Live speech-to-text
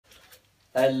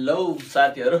Hello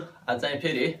साथीहरु, आज चाहिँ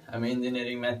फेरि हामी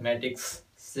इन्जिनियरिङ म्याथमेटिक्स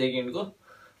सेकेन्डको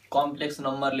कम्प्लेक्स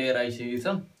नम्बर लिएर आइसकेका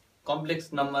छौं। कम्प्लेक्स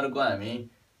नम्बरको हामी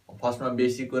फर्स्टमा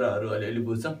बेसिक कुराहरु अलिअलि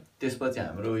बुझ्छौं, त्यसपछि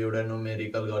हाम्रो एउटा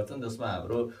न्युमेरिकल गर्छौं जसमा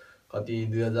हाम्रो कति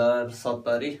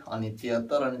 2070 अनि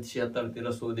 73 अनि 76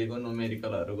 तिर सोधेको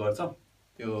न्युमेरिकलहरु गर्छौं।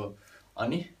 त्यो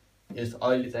अनि यस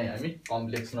अहिले चाहिँ हामी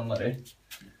कम्प्लेक्स नम्बर है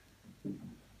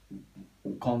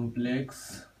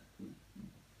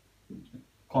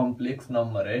कम्प्लेक्स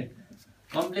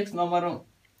नम्बर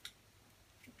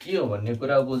के हो भन्ने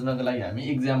कुरा बुझ्नको लागि हामी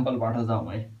एक्जाम्पलबाट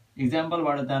जाउँ है।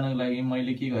 एक्जाम्पलबाट जानको लागि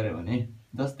मैले के गरे भने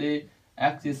जस्तै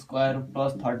x²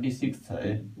 + 36 छ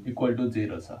है इक्वल टु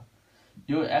 0 छ।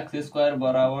 यो x²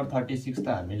 बराबर 36 त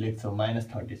हामी लेख्छौं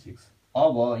 -36।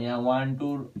 अब यहाँ 1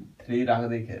 2 3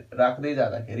 राख्दै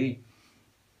जाँदाखेरि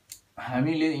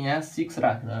हामीले यहाँ 6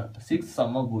 राख्न 6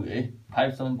 सम्म पुग्यो है,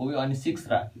 5 सम्म पुग्यो अनि 6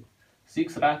 राख्यो।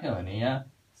 6 राख्यो भने यहाँ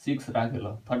 6 राख्यो ल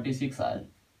 36 आयो।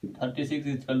 36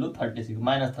 =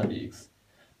 36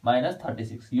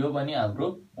 -36 यो पनि हाम्रो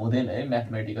हुँदैन है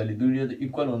म्याथमेटिकली, दुईटै त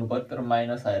इक्वल हुनु पर्यो तर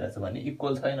माइनस आइरहेछ भने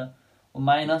इक्वल छैन।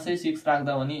 माइनसै 6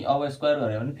 राख्दा पनि अब स्क्वायर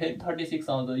गरे भने फेरि 36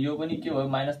 आउँछ। यो पनि के भयो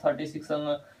 -36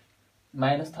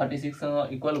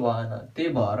 सँग इक्वल भएन। त्यही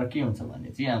भएर के हुन्छ भने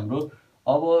चाहिँ हाम्रो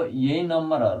अब यही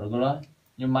नम्बरहरुको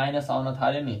यो माइनस आउन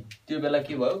थाल्यो नि, त्यो बेला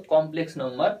के भयो कम्प्लेक्स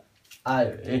नम्बर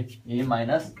आयो है। यही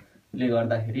माइनसले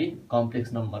गर्दाखेरि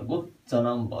कम्प्लेक्स नम्बरको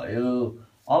जन्म भयो।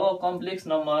 अब कम्प्लेक्स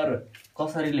नम्बर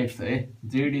कसरी लेख्छ है,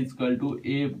 z =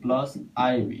 a +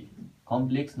 ib।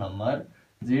 Complex number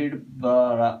z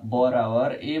बराबर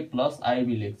a + ib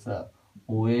लेख्छ।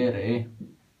 वेयर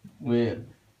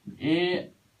a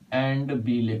एन्ड b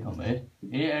लेखौं है।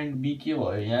 a एन्ड b के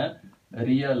भयो यहाँ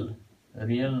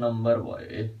रियल नम्बर भयो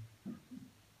है,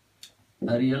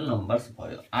 रियल नम्बर्स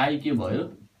भयो। i के भयो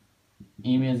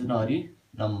इमेजिनरी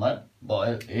नम्बर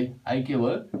भयो है, i के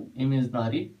भयो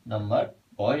इमेजिनरी नम्बर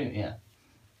भयो यहाँ।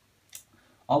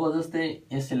 अब जस्तै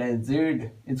यसलाई z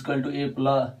 = a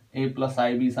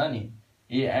 + ib छ नि,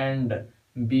 a and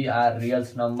b are real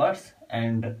numbers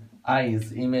and i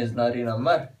is imaginary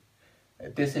number.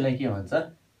 त्यसैलाई के भन्छ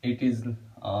it is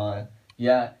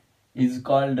is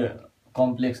called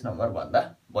complex number भन्दा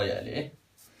भइहाल्यो है।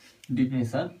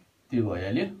 डेफिनेसन त्यो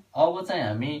भइहाल्यो। अब चाहिँ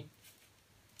हामी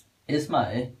यसमा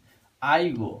है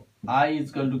i =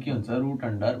 के हुन्छ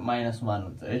 √(-1)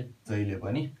 हुन्छ है, जहिले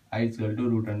पनि i =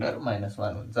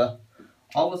 √(-1) हुन्छ।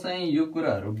 अब चाहिँ यो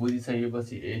कुराहरु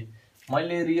बुझिसकेपछि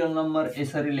मैले रियल नम्बर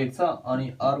यसरी लेख्छ अनि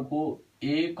अर्को a,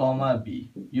 b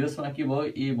यसमा के भयो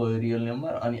a भयो रियल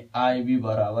नम्बर अनि ib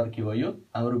बराबर के भयो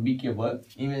हाम्रो b के भयो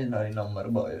इमेजिनरी नम्बर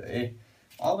भयो है।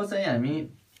 अब चाहिँ हामी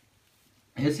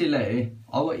यसैलाई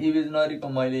अब इमेजिनरीको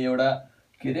मैले एउटा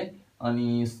के रे अनि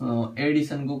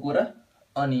एडिसनको कुरा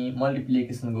अनि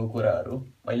मल्टिप्लिकेसनको कुराहरु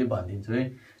मैले भनिदिन्छु है।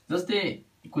 जस्तै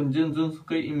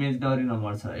जुनसुकै इमेजिनरी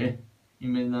नम्बर छ है,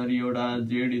 इमेजिनरी एउटा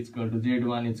z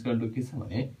z1 के छ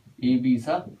भने ab छ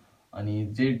अनि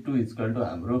z2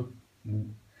 हाम्रो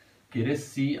के रे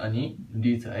c अनि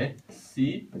d छ है, c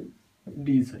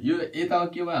d छ। यो यता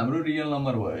के भयो हाम्रो रियल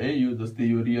नम्बर भयो है। यो जस्तै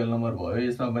यो रियल नम्बर भयो,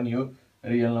 यसमा पनि यो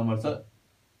रियल नम्बर छ,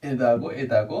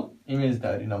 यताको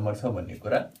इमेजिनरी नम्बर छ भन्ने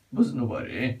कुरा बुझ्नु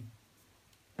पर्यो है।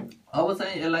 अब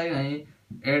चाहिँ यसलाई हामी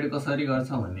एड कसरी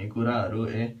गर्छ भन्ने कुराहरु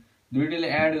दुईटैले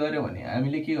एड गर्यो भने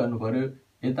हामीले के गर्नु पर्यो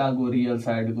यताको रियल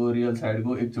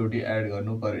साइडको एकचोटी एड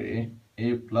गर्नु पर्यो है। a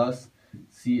 +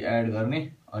 c एड गर्ने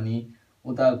अनि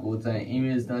उताको चाहिँ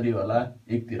इमेजिनरी वाला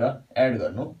एकतिर एड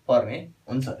गर्नु पर्ने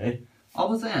हुन्छ है।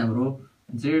 अब चाहिँ हाम्रो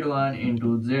z1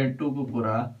 * z2 को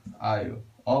कुरा आयो।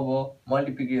 अब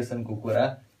मल्टिप्लिकेसनको कुरा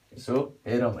यसो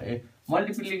हेरौं है।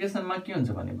 मल्टिप्लिकेसनमा के हुन्छ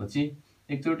भनेपछि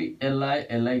एकचोटी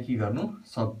यसलाई के गर्नु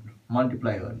सब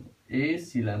मल्टिप्लाई गर्नु, a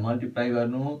c लाई मल्टिप्लाई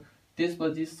गर्नु,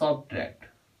 त्यसपछि सबट्र्याक्ट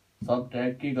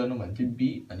के गर्नु भने b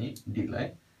अनि d लाई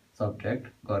सबट्र्याक्ट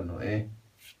गर्नु है।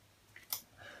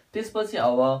 त्यसपछि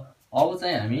अब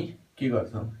चाहिँ हामी के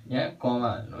गर्छौं यहाँ कमा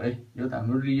हाल्नु है। यो त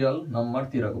हाम्रो रियल नम्बर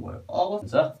तिरको भयो।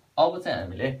 अब चाहिँ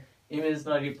हामीले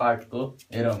इमेजिनरी पार्टको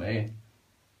हेरौं है।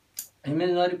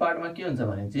 इमेजिनरी पार्टमा के हुन्छ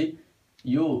भने चाहिँ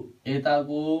यो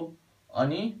यताको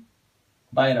अनि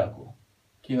बाहिरको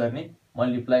के गर्ने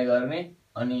मल्टिप्लाई गर्ने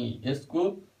अनि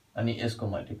यसको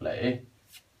मल्टिप्लाई है।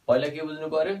 पहिला के बुझ्नु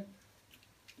पर्यो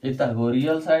यताको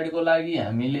रियल साइडको लागि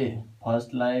हामीले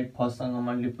फर्स्टसँग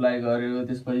मल्टिप्लाई गर्यो,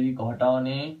 त्यसपछि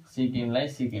घटाउने सेकेन्डलाई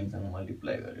सेकेन्डसँग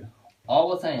मल्टिप्लाई गर्यो।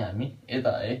 अब चाहिँ हामी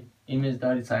यता है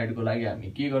इमेजिनरी साइडको लागि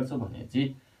हामी के गर्छौं भने चाहिँ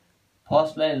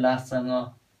फर्स्टलाई लास्टसँग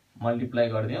मल्टिप्लाई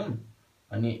गर्दियौं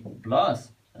अनि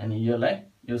प्लस अनि योलाई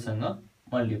योसँग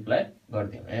मल्टिप्लाई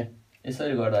गर्दियौं है।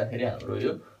 यसरी गर्दाखेरि हाम्रो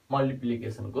यो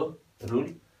मल्टिप्लिकेसनको रुल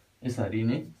यसरी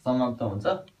नै समाप्त हुन्छ।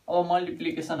 अब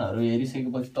मल्टिप्लिकेसनहरू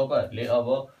हेरिसकेपछि तपाईहरुले अब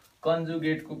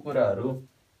कन्जुगेटको कुराहरू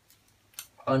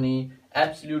अनि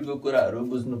एब्सोल्युटको कुराहरू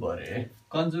बुझ्नु पर्यो।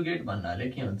 कन्जुगेट भन्नाले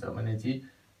के हुन्छ भने चाहिँ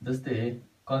जस्तै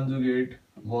कन्जुगेट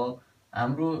अब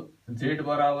हाम्रो z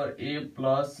बराबर a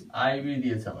प्लस ib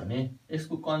दिएछ भने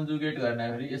यसको कन्जुगेट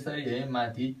गर्दाखेरि यसरी है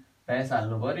माथि प्राइस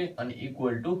हाल्नु पर्यो अनि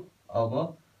इक्वल टु अब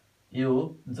यो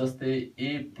जस्तै a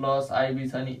प्लस ib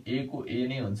छ नि a को a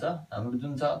नै हुन्छ हाम्रो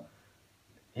जुन छ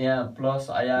यहाँ प्लस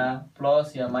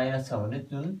या माइनस छ भने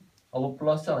जुन अब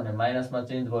प्लस छ भने माइनसमा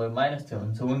चेन्ज भयो माइनस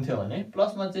हुन्थ्यो भने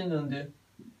प्लसमा चेन्ज हुन्थ्यो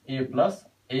a plus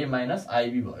a minus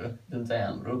ib भयो जुन चाहिँ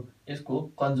हाम्रो यसको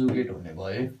कन्जुगेट हुने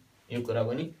भयो। यो कुरा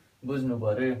पनि बुझ्नु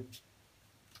पर्यो।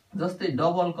 जस्तै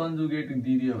डबल कन्जुगेट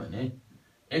दिदियो भने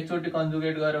एकचोटि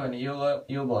कन्जुगेट गर्यो भने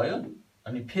यो भयो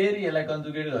अनि फेरि यसलाई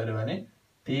कन्जुगेट गर्यो भने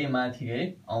त्यही माथिकै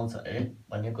आउँछ है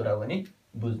भन्ने कुरा पनि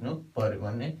बुझ्नु पर्यो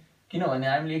भन्ने। किनभने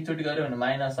हामीले एकचोटि गर्यो भने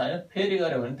माइनस आयो फेरि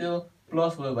गर्यो भने त्यो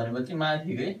प्लस भयो भनेपछि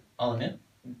माथिकै आउने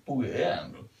पुग्यो है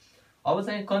हाम्रो। अब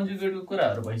चाहिँ कन्जुगेटको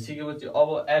कुराहरू भइसकेपछि अब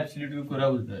एब्सोल्युटको कुरा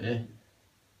बुझ्नु है।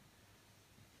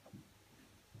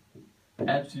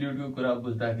 एब्सोल्युटको कुरा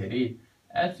बुझ्दाखेरि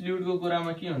एब्सोल्युटको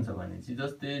कुरामा के हुन्छ भने चाहिँ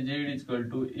जस्तै z equal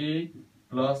to a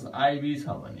plus ib छ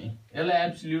भने यसलाई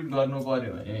एब्सोल्युट गर्नु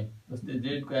पर्यो भने जस्तै z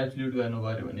को एब्सोल्युट गर्नु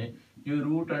पर्यो भने यो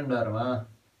रुट अन्डरमा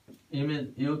इमेज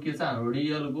यो के छ हाम्रो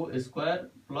रियलको स्क्वायर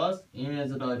प्लस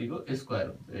इमेजिनरीको स्क्वायर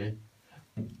हुन्छ है।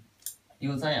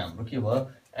 यो चाहिँ हाम्रो के भयो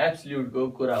एब्सोल्युटको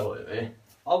कुरा भयो है।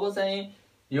 अब चाहिँ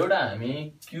एउटा हामी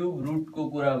क्यूब रुटको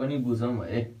कुरा पनि बुझौँ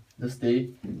है। जस्तै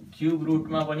क्यूब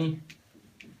रुटमा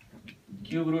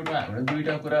हाम्रो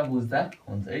दुईटा कुरा बुझ्दा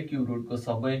हुन्छ है। क्यूब रुटको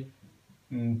सबै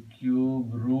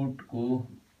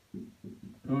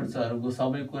रुट्सहरुको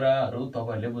सबै कुराहरू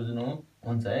तपाईहरुले बुझ्नु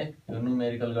हुन्छ है। यो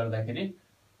न्युमेरिकल गर्दाखेरि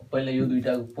पहिला यो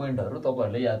दुईटा पोइन्टहरु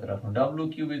तपाईहरुले याद राख्नु। w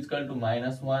cube equal to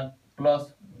 -1 plus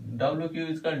w cube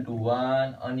equal to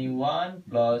 1 अनि 1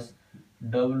 प्लस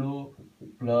w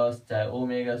प्लस चाहे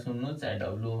ओमेगा सुन्नु चाहे w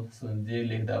सुन जे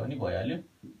लेख्दा पनि भइहाल्यो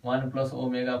 1 plus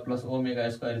omega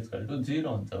square equal to 0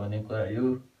 हुन्छ भन्ने कुरा यो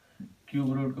क्यूब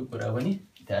रुटको कुरा पनि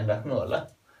ध्यान राख्नु होला।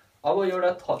 अब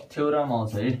एउटा थ्योरम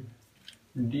आउँछ है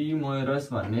डी मोयरस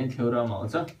भन्ने थ्योरम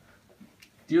आउँछ।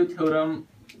 त्यो थ्योरम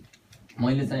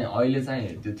मैले चाहिँ अहिले चाहिँ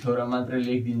त्यो थ्योरम मात्र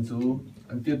लेखिदिन्छु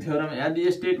अनि त्यो थ्योरम यदि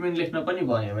स्टेटमेन्ट लेख्न पनि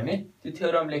भयो भने त्यो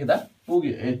थ्योरम लेख्दा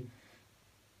पुग्यो है।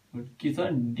 के छ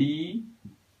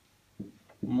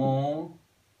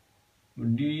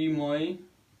डी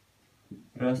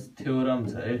मोयरस थ्योरम छ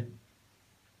है।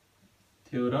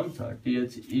 थ्योरम छ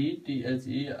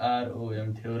THEROM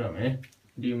थ्योरम है।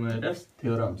 डी मोयरस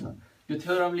थ्योरम छ। यो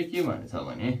थ्योरमले के भन्छ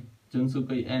भने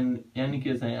जुनसुकै n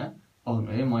के छ यहाँ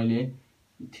पाउनु है। मैले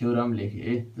थ्योरम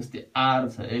लेखे जस्तै r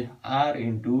छ है r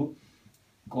into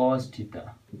cos theta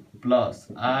plus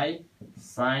i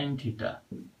sin theta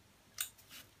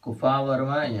को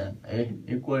पावरमा n है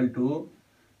इक्वल टु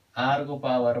r को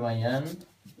पावरमा n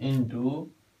into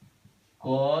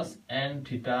cos n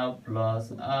theta plus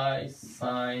i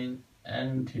sin n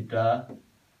theta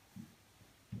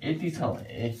यति छ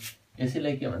भने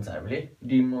यसैलाई के भन्छ हामीले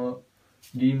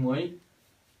डी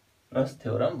मोयरस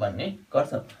थ्योरम भन्ने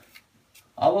गर्छ।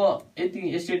 अब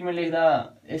यति स्टेटमेन्ट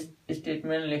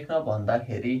लेख्न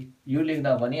भन्दाखेरि यो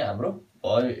लेख्दा पनि हाम्रो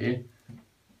भयो।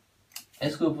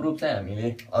 यसको प्रुफ चाहिँ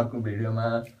हामीले अर्को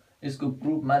भिडियोमा यसको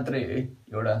प्रुफ मात्रै है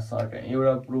एउटा सर्ट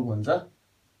एउटा प्रुफ हुन्छ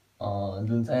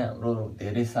जुन चाहिँ हाम्रो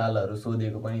धेरै सालहरु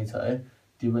सोधेको पनि छ है।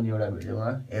 त्यो पनि एउटा भिडियोमा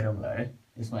हेरौँला है।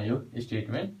 यसमा यो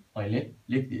स्टेटमेन्ट मैले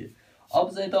लेखिदिए। अब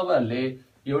चाहिँ तपाईहरुले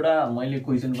एउटा मैले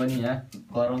क्वेशन पनि यहाँ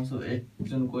गराउँछु है।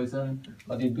 जुन क्वेशन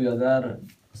कति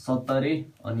 2070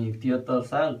 अनि 73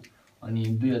 साल अनि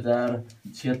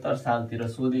 2076 सालतिर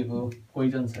सोधेको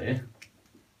क्वेशन छ है।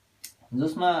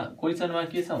 जसमा क्वेशनमा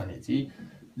के छ भने चाहिँ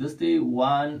जस्तै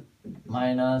 1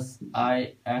 माइनस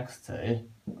ix छ है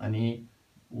अनि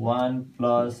 1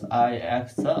 प्लस ix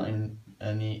छ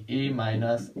अनि a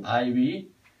माइनस ib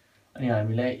अनि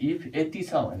हामीलाई इफ यति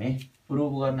छ भने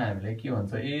प्रुफ गर्न हामीलाई के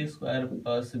भन्छ a square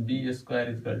plus b square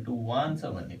equal to 1 छ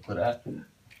भन्ने कुरा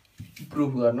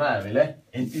प्रुफ गर्न हामीलाई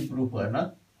यति प्रुफ गर्न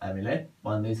हामीलाई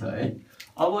भन्दैछ है।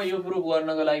 अब यो प्रुफ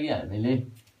गर्नको लागि हामीले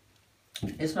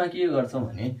यसमा के गर्छौं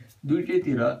भने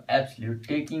दुईटैतिर absolute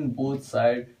taking both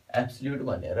side absolute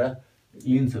भनेर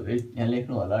लिन्छौं है। यहाँ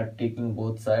लेख्नु होला टेकिङ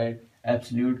बोथ साइड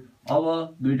एब्सोल्युट।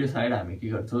 अब दुईटै साइड हामी के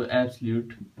गर्छौं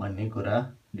एब्सोल्युट भन्ने कुरा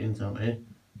लिन्छौं है।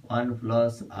 1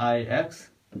 plus ix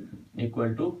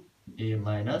equal to a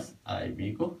minus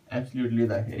ib को एब्सोल्युट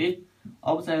लिँदाखेरि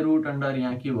अब चाहिँ रुट अन्डर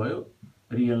यहाँ के भयो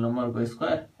रियल नम्बरको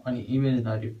स्क्वायर अनि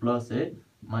इमेजिनरी प्लस है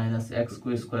माइनस x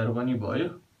को स्क्वायर पनि भयो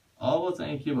अब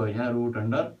चाहिँ के भयो यहाँ रुट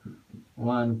अन्डर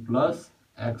 1 प्लस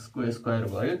x को स्क्वायर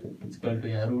भयो इक्वल टु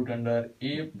यहाँ root under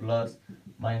a plus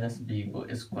minus b को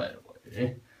स्क्वायर भयो।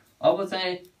 अब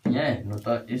चाहिँ यहाँ हेर्नु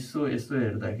त यसो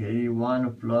हेर्दाखेरि 1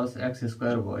 प्लस x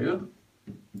स्क्वायर भयो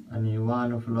अनि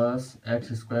 1 प्लस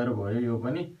x स्क्वायर भयो यो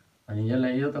पनि, अनि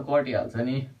यसलाई यो त कटिहाल्छ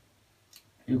नि,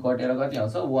 यो कटेर कति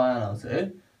आउँछ 1 आउँछ है।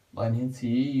 भनेपछि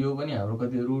यो पनि हाम्रो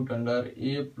कति root under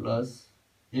a plus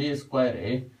a square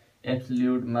है,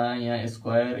 एब्सोल्युटमा यहाँ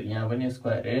स्क्वायर यहाँ पनि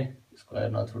स्क्वायर है,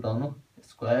 स्क्वायर नछुटाउनु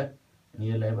स्क्वायर, अनि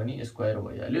यसलाई पनि स्क्वायर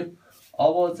भइहाल्यो।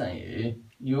 अब चाहिँ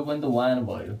यो पनि त 1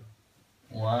 भयो,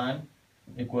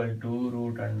 1 equal to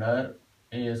root under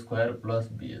a square plus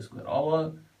b square.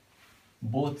 अब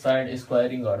बोथ साइड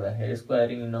स्क्वायरिङ गर्दाखेरि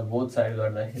स्क्वायरिङ इन बोथ साइड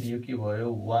गर्दाखेरि यो के भयो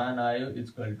 1 आयो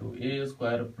equal to a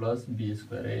square plus b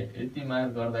square. यति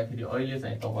मार्क गर्दाखेरि अहिले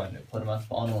चाहिँ तपाईहरुले 4 मार्क्स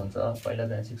पाउनुहुन्छ। पहिला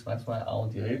चाहिँ 6 मार्क्समा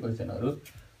आउँथ्यो है क्वेशनहरु,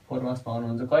 4 मार्क्स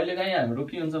पाउनुहुन्छ। कहिलेकाहीँ हाम्रो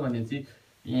के हुन्छ भने चाहिँ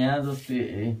यहाँ जस्तै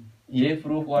यही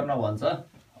प्रुफ गर्न भन्छ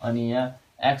अनि यहाँ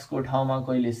x को ठाउँमा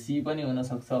कहिले c पनि हुन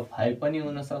सक्छ, 5 पनि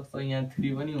हुन सक्छ, यहाँ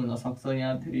 3 पनि हुन सक्छ,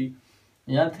 यहाँ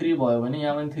 3 भयो भने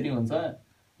यहाँ पनि 3 हुन्छ,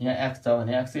 यहाँ x छ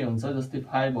भने x नै हुन्छ, जस्तै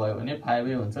 5 भयो भने 5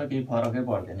 नै हुन्छ, केही फरकै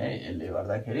पर्दैन है यसले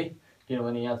गर्दाखेरि।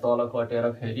 किनभने यहाँ तल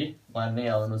कटेर फेरि 1 नै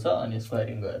आउनु छ अनि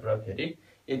स्क्वायरिङ गरेर फेरि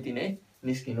यति नै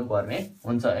निस्किनु पर्ने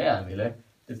हुन्छ है हामीलाई,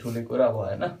 त्यो ठुलो कुरा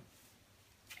भएन।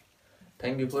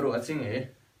 थ्यांक यू फर वाचिङ है।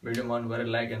 भिडियो मन परे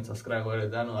लाइक एन्ड सब्स्क्राइब गरेर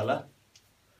जानु होला।